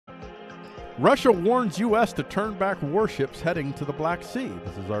Russia warns U.S. to turn back warships heading to the Black Sea.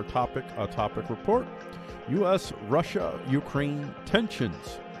 This is our topic report. U.S., Russia, Ukraine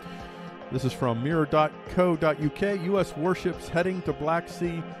tensions. This is from mirror.co.uk. U.S. warships heading to Black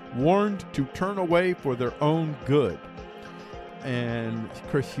Sea warned to turn away for their own good. And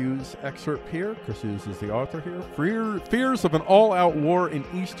Chris Hughes excerpt here. Chris Hughes is the author here. Fears of an all-out war in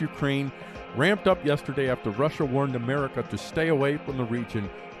East Ukraine ramped up yesterday after Russia warned America to stay away from the region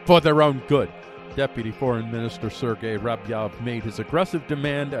for their own good. Deputy Foreign Minister Sergei Ryabkov made his aggressive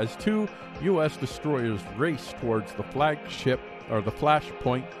demand as two U.S. destroyers raced towards the flagship, or the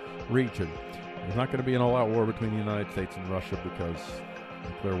Flashpoint region. There's not going to be an all-out war between the United States and Russia because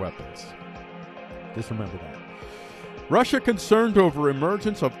nuclear weapons. Just remember that. Russia concerned over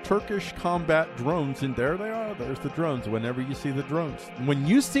emergence of Turkish combat drones, and there they are. There's the drones. Whenever you see the drones, when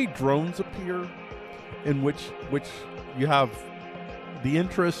you see drones appear, in which you have the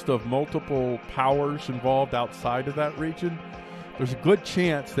interest of multiple powers involved outside of that region, there's a good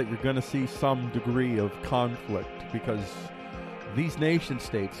chance that you're going to see some degree of conflict, because these nation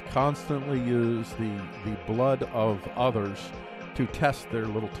states constantly use the blood of others to test their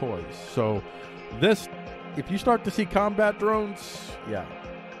little toys. So this, if you start to see combat drones, yeah,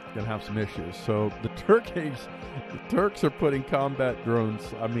 you're going to have some issues. So the Turks are putting combat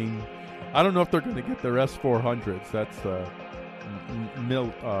drones. I mean, I don't know if they're going to get their S-400s. That's the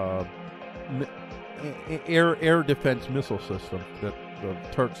air defense missile system that the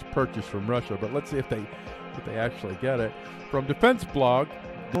Turks purchased from Russia. But let's see if they actually get it. From Defense Blog,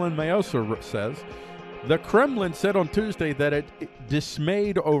 Dylan Malyasov says, the Kremlin said on Tuesday that it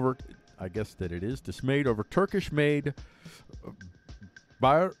dismayed over Turkish-made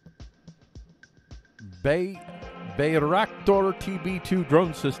Bayraktar TB2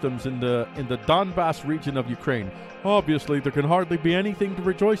 drone systems in the Donbass region of Ukraine. Obviously, there can hardly be anything to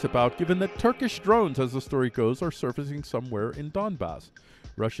rejoice about, given that Turkish drones, as the story goes, are surfacing somewhere in Donbass.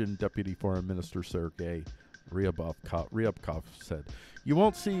 Russian Deputy Foreign Minister Sergei Ryabkov said, "You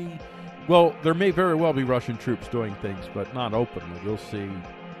won't see. Well, there may very well be Russian troops doing things, but not openly. You'll see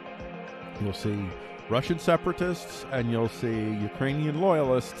Russian separatists, and you'll see Ukrainian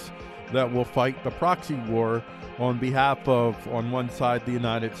loyalists that will fight the proxy war on behalf of, on one side, the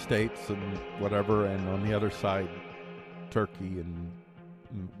United States and whatever, and on the other side, Turkey and,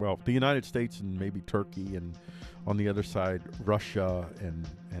 well, the United States and maybe Turkey, and on the other side, Russia and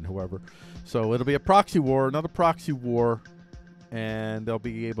whoever. So it'll be a proxy war, another proxy war, and they'll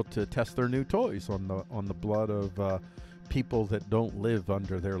be able to test their new toys on the blood of people that don't live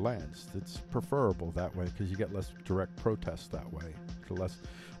under their lands. It's preferable that way because you get less direct protests that way. So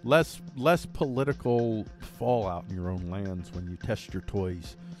less political fallout in your own lands when you test your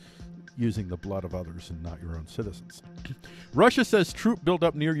toys using the blood of others and not your own citizens. Russia says troop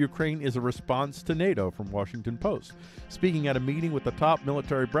buildup near Ukraine is a response to NATO, from Washington Post. Speaking at a meeting with the top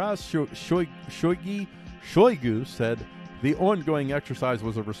military brass, Shoigu said the ongoing exercise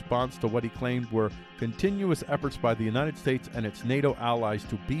was a response to what he claimed were continuous efforts by the United States and its NATO allies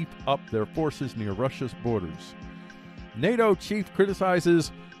to beef up their forces near Russia's borders. NATO chief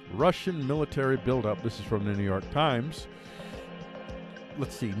criticizes Russian military buildup. This is from the New York Times.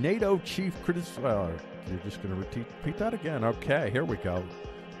 Let's see. NATO chief you're just going to repeat that again. Okay, here we go.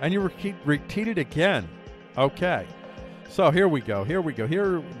 And you repeat it again. Okay. So here we go. Here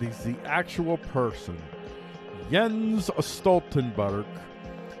is the actual person. Jens Stoltenberg,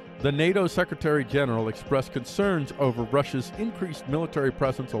 the NATO Secretary General, expressed concerns over Russia's increased military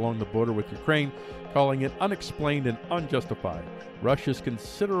presence along the border with Ukraine, calling it unexplained and unjustified. Russia's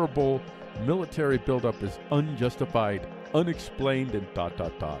considerable military buildup is unjustified, unexplained, and ... I'm not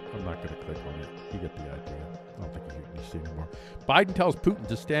going to click on it. You get the idea. I don't think you see anymore. Biden tells Putin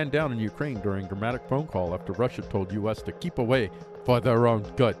to stand down in Ukraine during dramatic phone call after Russia told U.S. to keep away for their own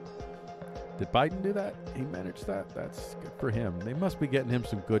good. Did Biden do that? He managed that? That's good for him. They must be getting him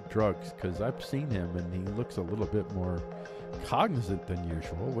some good drugs, because I've seen him and he looks a little bit more cognizant than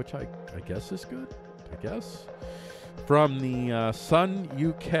usual, which I guess is good. I guess. From the Sun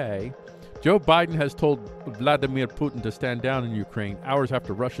UK, Joe Biden has told Vladimir Putin to stand down in Ukraine hours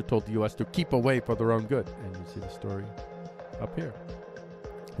after Russia told the U.S. to keep away for their own good. And you see the story up here.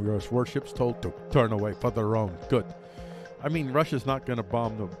 U.S. warships told to turn away for their own good. I mean, Russia's not going to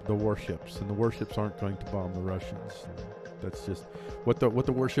bomb the warships, and the warships aren't going to bomb the Russians. That's just what the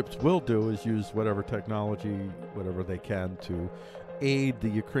warships will do, is use whatever technology, whatever they can, to aid the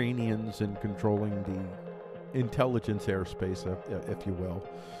Ukrainians in controlling the intelligence airspace, if you will,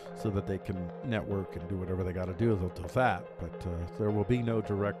 so that they can network and do whatever they got to do. They'll do that, but there will be no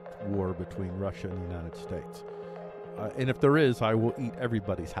direct war between Russia and the United States. And if there is, I will eat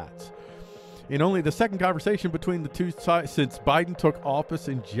everybody's hats. In only the second conversation between the two sides since Biden took office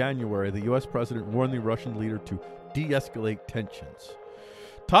in January, the U.S. president warned the Russian leader to de-escalate tensions.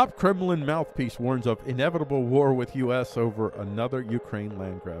 Top Kremlin mouthpiece warns of inevitable war with U.S. over another Ukraine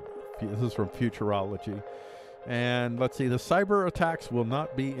land grab. This is from Futurology. And let's see, the cyber attacks will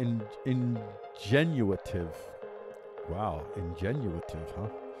not be ingenuitive. Wow, ingenuitive, huh?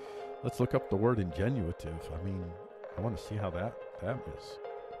 Let's look up the word ingenuitive. I mean, I want to see how that is.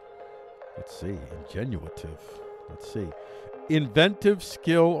 Let's see, ingenuitive. Let's see. Inventive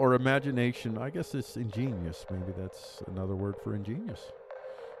skill or imagination. I guess it's ingenious. Maybe that's another word for ingenious.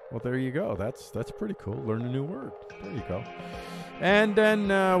 Well, there you go. That's pretty cool. Learn a new word. There you go. And then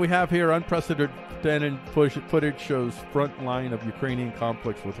we have here unprecedented footage shows front line of Ukrainian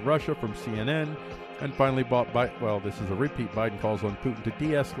conflicts with Russia from CNN. And finally, this is a repeat. Biden calls on Putin to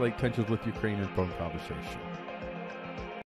de-escalate tensions with Ukraine in phone conversation.